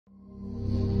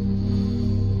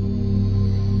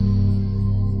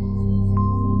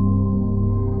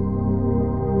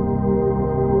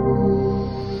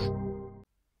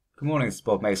This is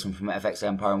Bob Mason from FX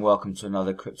Empire and welcome to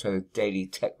another crypto daily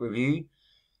tech review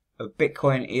of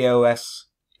Bitcoin, EOS,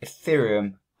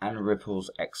 Ethereum and Ripple's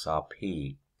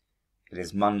XRP. It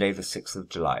is Monday the 6th of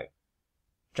July.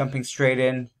 Jumping straight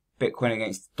in, Bitcoin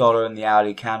against the dollar and the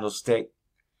hourly candlestick.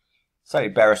 Slightly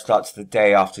bearish start to the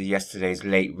day after yesterday's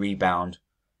late rebound.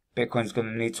 Bitcoin's going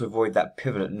to need to avoid that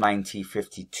pivot at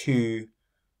 90.52 to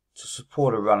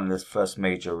support a run in this first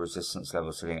major resistance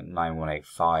level sitting at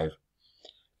 9185.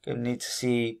 Going to need to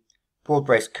see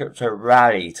broad-based crypto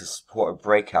rally to support a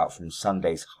breakout from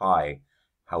Sunday's high,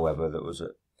 however, that was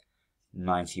at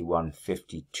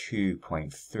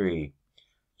 91.52.3.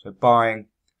 So barring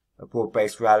a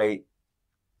broad-based rally,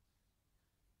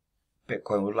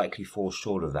 Bitcoin will likely fall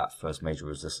short of that first major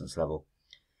resistance level.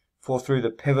 Fall through the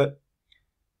pivot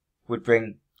would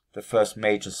bring the first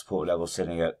major support level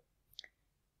sitting at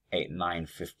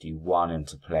 8951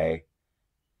 into play.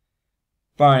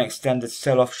 Barring extended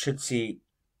sell-off should see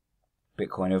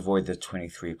Bitcoin avoid the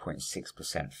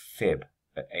 23.6% fib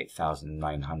at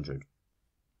 8,900.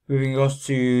 Moving on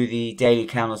to the daily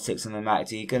candlesticks and the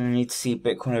MACD, going to need to see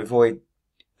Bitcoin avoid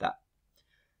that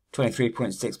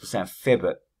 23.6% fib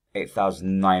at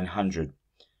 8,900.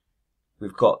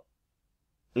 We've got,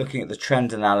 looking at the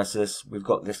trend analysis, we've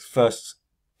got this first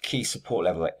key support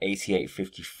level at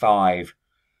 88.55.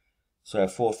 So a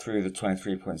fall through the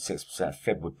 23.6%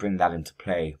 fib would bring that into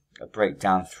play. A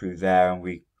breakdown through there and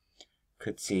we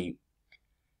could see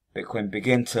Bitcoin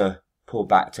begin to pull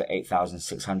back to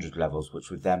 8,600 levels, which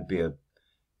would then be a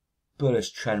bullish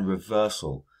trend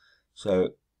reversal.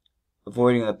 So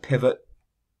avoiding a pivot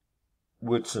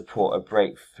would support a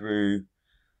breakthrough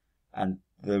and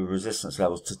the resistance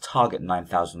levels to target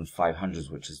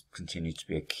 9,500, which has continued to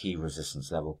be a key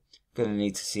resistance level. Going to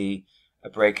need to see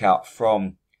a breakout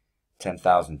from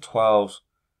 10,012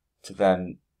 to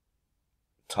then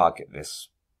target this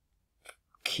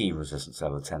key resistance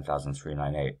level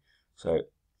 10,398. So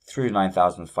through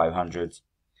 9,500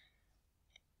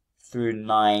 through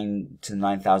 9 to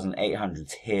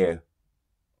 9,800 here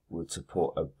would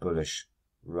support a bullish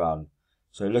run.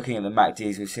 So looking at the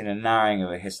MACDs, we've seen a narrowing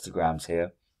of the histograms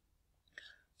here,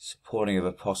 supporting of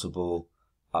a possible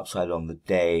upside on the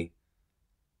day.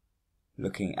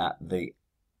 Looking at the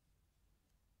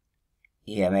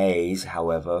EMAs,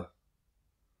 however,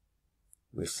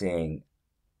 we're seeing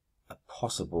a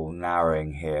possible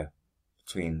narrowing here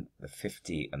between the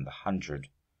 50 and the 100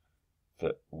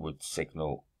 that would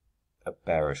signal a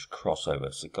bearish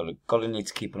crossover. So got to need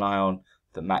to keep an eye on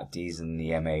the MACDs and the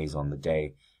EMAs on the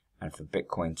day, and for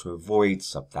Bitcoin to avoid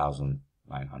sub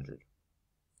 1,900.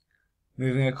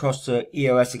 Moving across to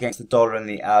EOS against the dollar and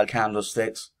the hour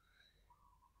candlesticks.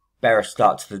 Bearish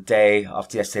start to the day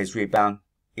after yesterday's rebound.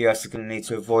 EOS is going to need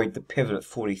to avoid the pivot at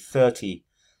 40.30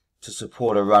 to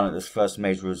support a run at this first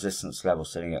major resistance level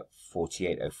sitting at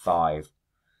 48.05.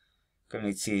 Going to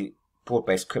need to see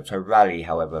broad-based crypto rally,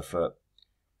 however, for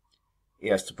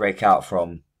EOS to break out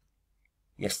from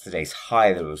yesterday's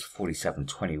high that was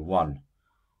 47.21.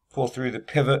 Fall through the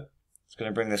pivot. It's going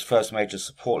to bring this first major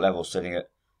support level sitting at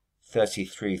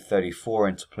 33.34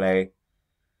 into play.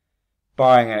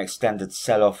 Barring an extended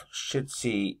sell-off, should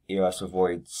see EOS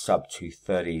avoid sub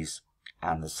 230s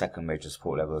and the second major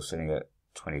support level sitting at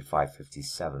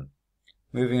 25.57.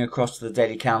 Moving across to the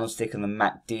daily candlestick and the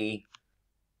MACD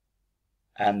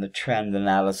and the trend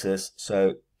analysis.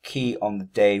 So key on the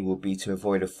day will be to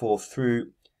avoid a fall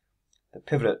through the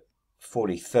pivot at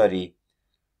 40.30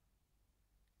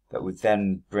 that would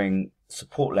then bring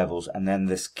support levels and then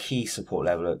this key support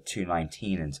level at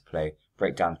 219 into play.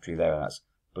 Breakdown through there, and that's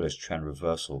bullish trend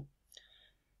reversal.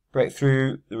 Break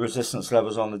through the resistance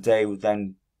levels on the day would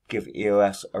then give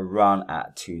EOS a run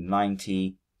at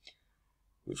 290,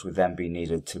 which would then be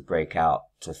needed to break out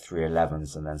to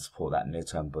 311s and then support that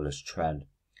near-term bullish trend.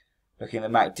 Looking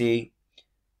at the MACD,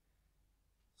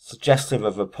 suggestive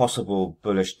of a possible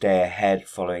bullish day ahead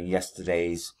following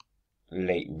yesterday's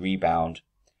late rebound.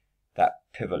 That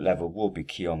pivot level will be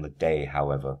key on the day,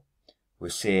 however. We're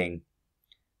seeing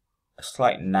a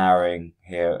slight narrowing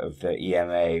here of the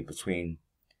EMA between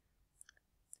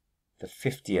the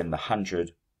 50 and the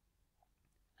 100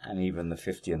 and even the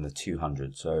 50 and the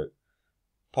 200, so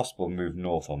possible move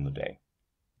north on the day.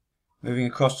 Moving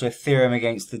across to Ethereum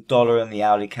against the dollar and the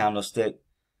hourly candlestick.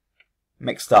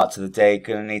 Mixed start to the day.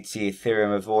 Going to need to see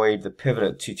Ethereum avoid the pivot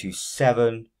at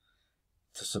 227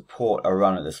 to support a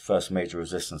run at this first major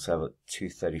resistance level at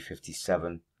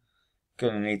 230.57.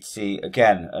 Going to need to see,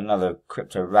 again, another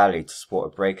crypto rally to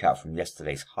support a breakout from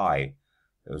yesterday's high.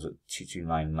 It was at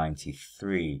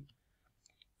 229.93.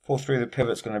 Fall through the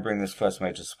pivot's going to bring this first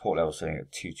major support level sitting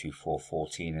at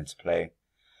 224.14 into play.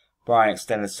 buy and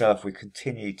extended sell-off, we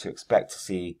continue to expect to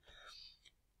see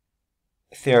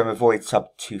Ethereum avoid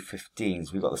sub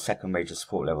 215s. We've got the second major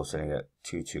support level sitting at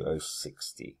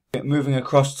 22060. Moving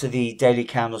across to the daily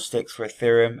candlesticks for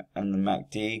Ethereum and the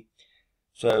MACD.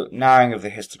 So narrowing of the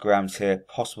histograms here,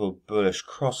 possible bullish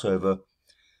crossover.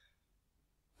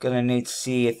 Going to need to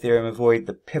see Ethereum avoid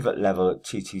the pivot level at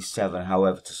 227,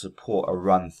 however, to support a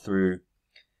run through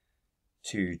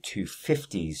to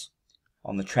 250s.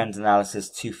 On the trend analysis,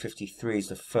 253 is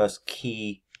the first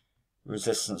key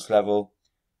resistance level,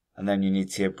 and then you need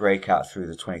to see a breakout through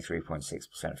the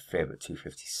 23.6% fib at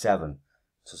 257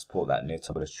 to support that near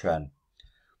top bullish trend.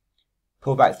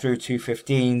 Pull back through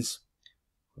 215s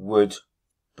would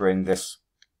bring this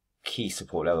key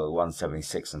support level at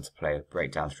 176 into play, a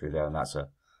breakdown through there, and that's a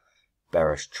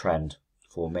bearish trend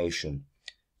formation.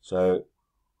 So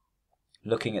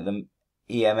looking at the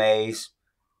EMAs,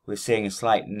 we're seeing a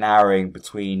slight narrowing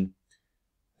between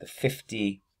the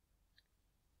 50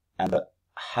 and the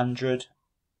 100.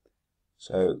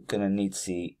 So going to need to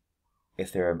see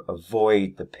Ethereum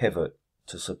avoid the pivot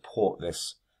to support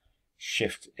this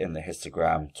shift in the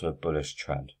histogram to a bullish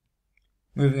trend.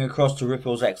 Moving across to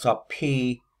Ripple's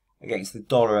XRP against the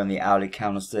dollar and the hourly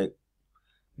candlestick.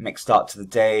 Mixed start to the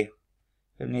day.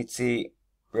 Going to need to see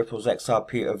Ripple's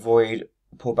XRP avoid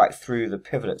pull back through the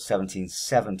pivot at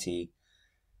 1770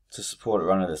 to support a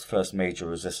run at its first major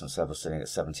resistance level sitting at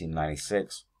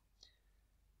 1796.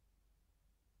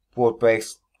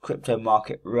 Broad-based crypto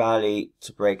market rally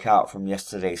to break out from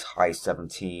yesterday's high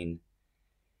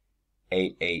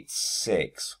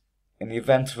 17886. In the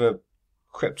event of a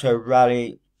crypto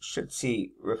rally, should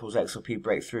see Ripple's XRP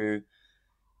break through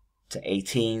to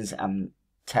 18s and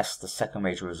test the second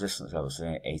major resistance level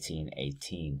sitting at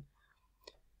 1818.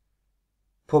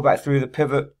 Pull back through the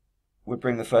pivot would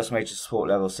bring the first major support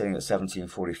level sitting at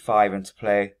 1745 into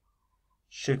play.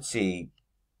 Should see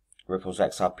Ripple's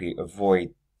XRP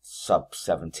avoid sub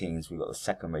 17s. We've got the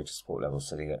second major support level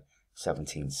sitting at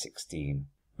 1716.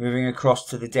 Moving across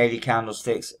to the daily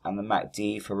candlesticks and the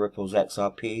MACD for Ripple's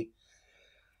XRP.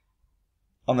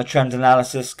 On the trend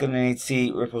analysis, going to need to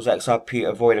see Ripple's XRP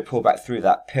avoid a pullback through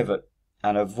that pivot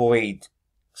and avoid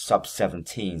sub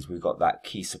 17s. We've got that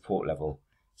key support level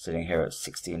sitting here at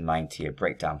 1690, a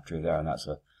breakdown through there, and that's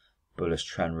a bullish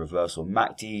trend reversal.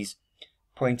 MACD's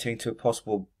pointing to a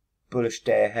possible bullish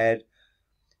day ahead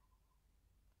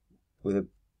with a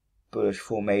bullish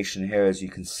formation here, as you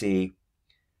can see.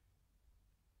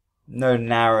 No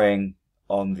narrowing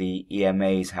on the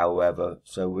EMAs, however,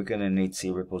 so we're going to need to see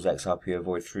Ripple's XRP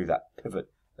avoid through that pivot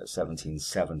at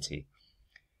 1770.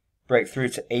 Break through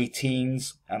to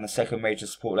 18s and the second major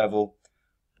support level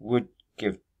would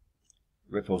give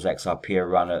Ripple's XRP a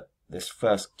run at this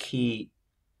first key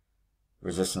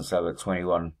resistance level at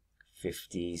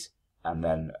 2150s and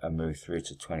then a move through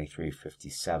to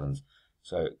 2357s.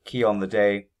 So key on the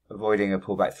day, avoiding a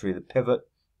pullback through the pivot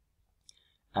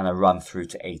and a run through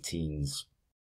to 18s.